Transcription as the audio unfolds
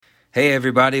Hey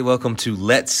everybody, welcome to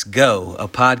Let's Go, a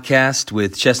podcast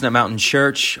with Chestnut Mountain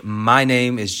Church. My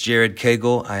name is Jared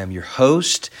Cagle. I am your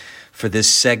host for this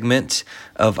segment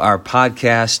of our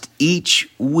podcast. Each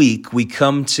week we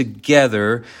come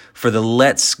together for the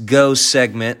Let's Go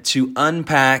segment to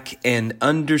unpack and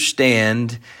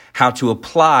understand how to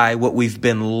apply what we've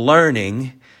been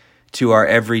learning to our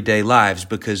everyday lives,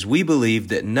 because we believe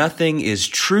that nothing is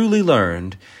truly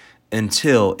learned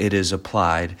until it is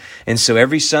applied. And so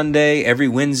every Sunday, every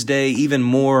Wednesday, even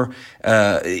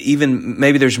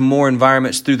maybe there's more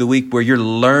environments through the week where you're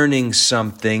learning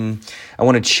something. I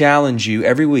want to challenge you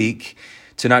every week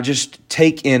to not just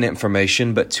take in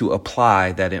information, but to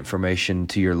apply that information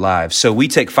to your lives. So we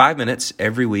take 5 minutes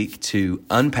every week to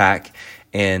unpack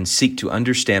and seek to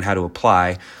understand how to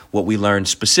apply what we learned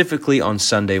specifically on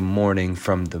Sunday morning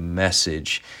from the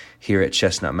message here at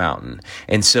Chestnut Mountain.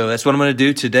 And so that's what I'm going to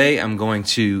do today. I'm going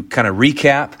to kind of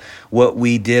recap what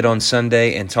we did on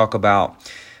Sunday and talk about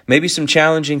maybe some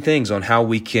challenging things on how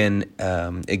we can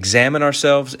examine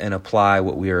ourselves and apply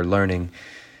what we are learning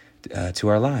to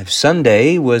our lives.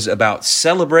 Sunday was about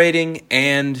celebrating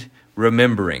and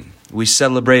remembering. We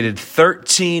celebrated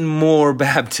 13 more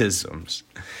baptisms.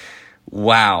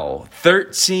 Wow,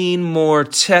 13 more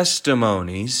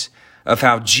testimonies of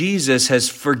how Jesus has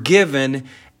forgiven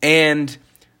and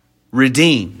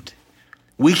redeemed.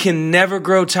 We can never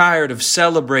grow tired of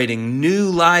celebrating new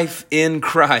life in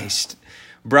Christ.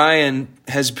 Brian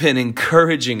has been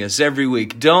encouraging us every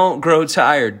week. Don't grow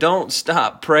tired. Don't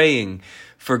stop praying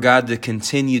for God to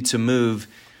continue to move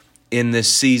in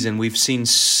this season. We've seen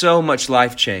so much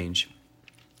life change,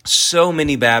 so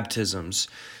many baptisms,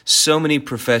 so many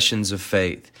professions of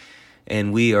faith,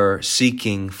 and we are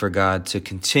seeking for God to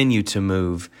continue to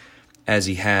move as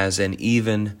he has, and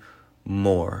even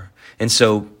more. And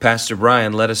so Pastor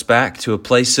Brian led us back to a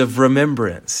place of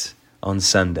remembrance on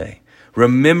Sunday,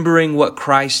 remembering what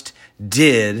Christ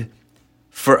did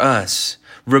for us,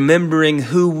 remembering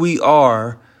who we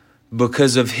are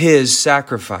because of his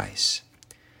sacrifice.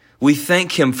 We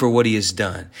thank him for what he has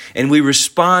done, and we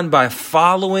respond by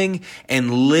following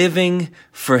and living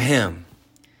for him.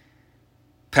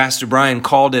 Pastor Brian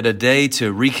called it a day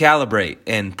to recalibrate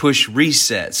and push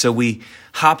reset. So we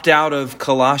hopped out of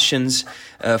Colossians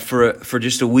for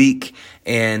just a week,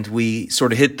 and we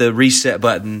sort of hit the reset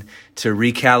button to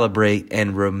recalibrate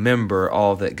and remember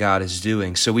all that God is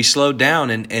doing. So we slowed down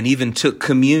and even took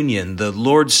communion, the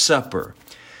Lord's Supper,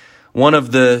 one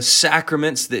of the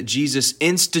sacraments that Jesus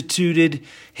instituted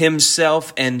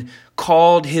himself and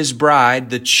called his bride,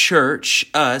 the church,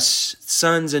 us,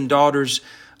 sons and daughters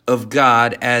of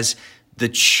God, as the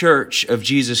church of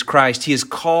Jesus Christ. He has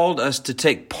called us to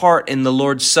take part in the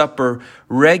Lord's Supper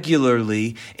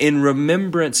regularly in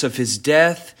remembrance of his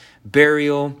death,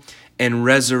 burial, and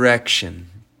resurrection.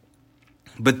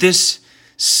 But this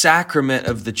sacrament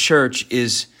of the church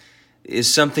is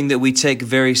something that we take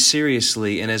very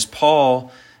seriously. And as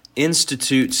Paul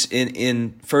institutes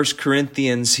in 1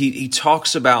 Corinthians, he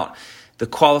talks about the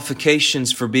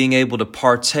qualifications for being able to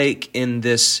partake in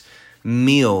this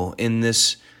meal, in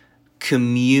this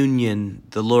communion,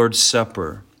 the Lord's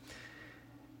Supper.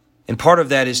 And part of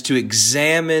that is to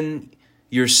examine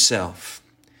yourself,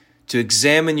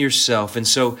 And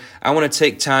so I want to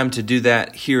take time to do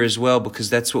that here as well, because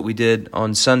that's what we did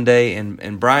on Sunday.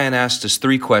 And Brian asked us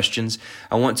 3 questions.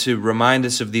 I want to remind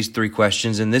us of these 3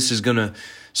 questions, and this is going to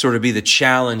sort of be the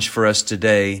challenge for us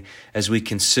today as we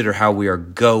consider how we are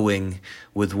going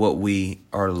with what we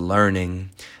are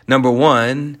learning. Number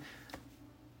 1,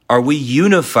 are we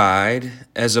unified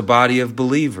as a body of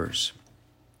believers?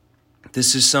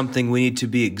 This is something we need to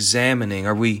be examining.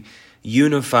 Are we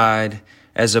unified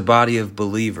as a body of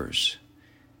believers?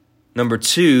 Number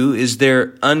 2, is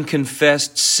there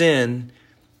unconfessed sin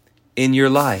in your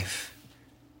life?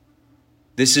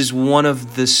 This is one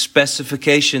of the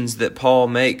specifications that Paul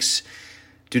makes.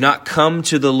 Do not come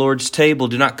to the Lord's table.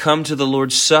 Do not come to the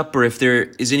Lord's Supper if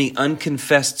there is any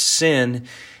unconfessed sin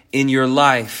in your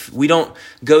life. We don't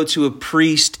go to a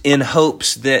priest in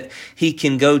hopes that he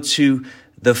can go to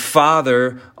the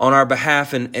Father on our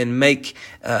behalf and make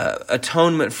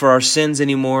atonement for our sins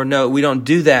anymore. No, we don't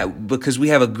do that, because we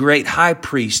have a great high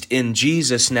priest in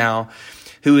Jesus now,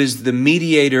 who is the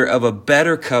mediator of a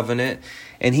better covenant,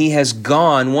 and he has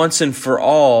gone once and for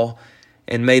all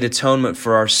and made atonement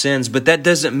for our sins. But that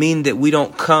doesn't mean that we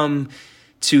don't come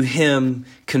to him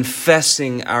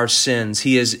confessing our sins.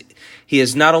 He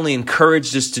has not only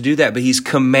encouraged us to do that, but he's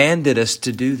commanded us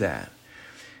to do that.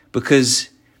 Because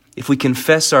if we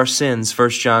confess our sins, 1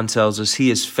 John tells us, he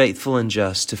is faithful and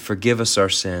just to forgive us our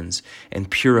sins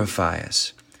and purify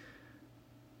us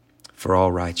for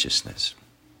all righteousness.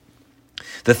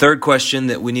 The third question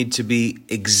that we need to be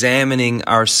examining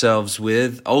ourselves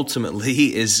with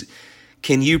ultimately is,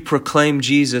 can you proclaim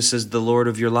Jesus as the Lord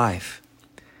of your life?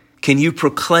 Can you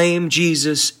proclaim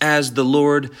Jesus as the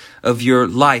Lord of your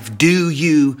life? Do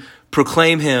you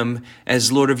proclaim him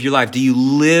as Lord of your life? Do you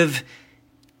live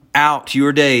out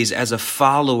your days as a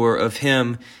follower of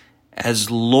him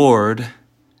as Lord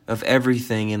of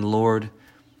everything and Lord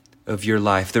of your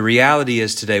life? The reality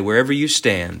is today, wherever you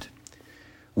stand,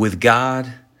 with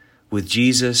God, with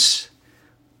Jesus,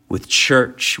 with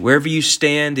church, wherever you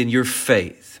stand in your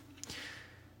faith,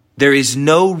 there is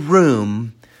no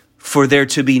room for there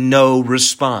to be no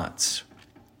response.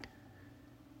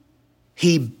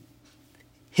 He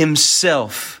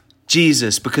himself,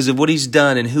 Jesus, because of what he's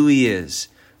done and who he is,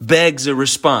 begs a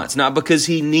response, not because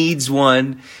he needs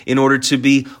one in order to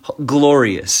be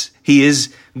glorious. He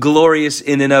is glorious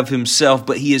in and of himself,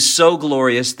 but he is so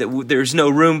glorious that there's no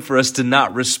room for us to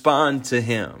not respond to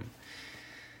him.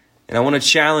 And I want to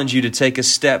challenge you to take a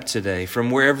step today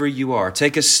from wherever you are.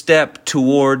 Take a step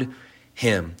toward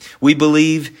him. We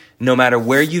believe no matter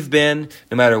where you've been,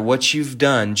 no matter what you've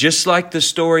done, just like the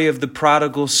story of the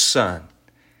prodigal son,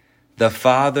 the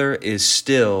Father is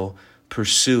still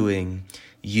pursuing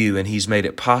you, and he's made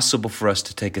it possible for us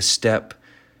to take a step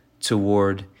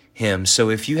toward him. So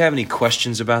if you have any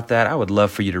questions about that, I would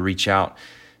love for you to reach out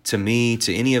to me,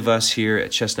 to any of us here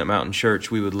at Chestnut Mountain Church.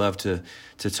 We would love to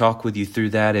talk with you through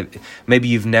that. Maybe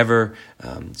you've never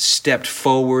stepped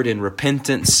forward in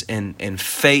repentance and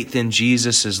faith in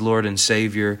Jesus as Lord and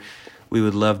Savior. We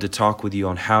would love to talk with you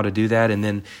on how to do that, and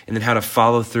then how to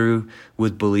follow through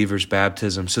with believers'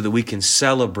 baptism so that we can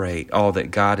celebrate all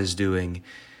that God is doing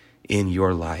in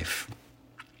your life.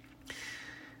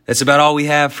 That's about all we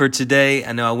have for today.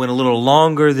 I know I went a little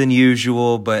longer than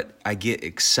usual, but I get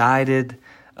excited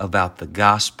about the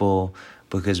gospel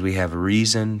because we have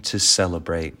reason to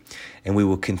celebrate, and we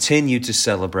will continue to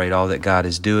celebrate all that God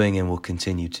is doing and will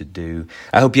continue to do.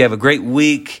 I hope you have a great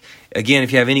week. Again,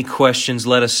 if you have any questions,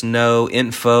 let us know.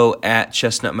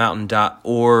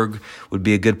 info@chestnutmountain.org would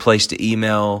be a good place to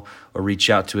email or reach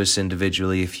out to us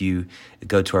individually if you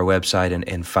go to our website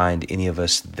and find any of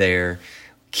us there.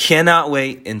 Cannot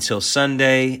wait until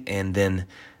Sunday and then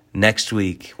next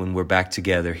week when we're back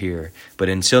together here. But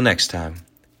until next time,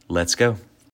 let's go.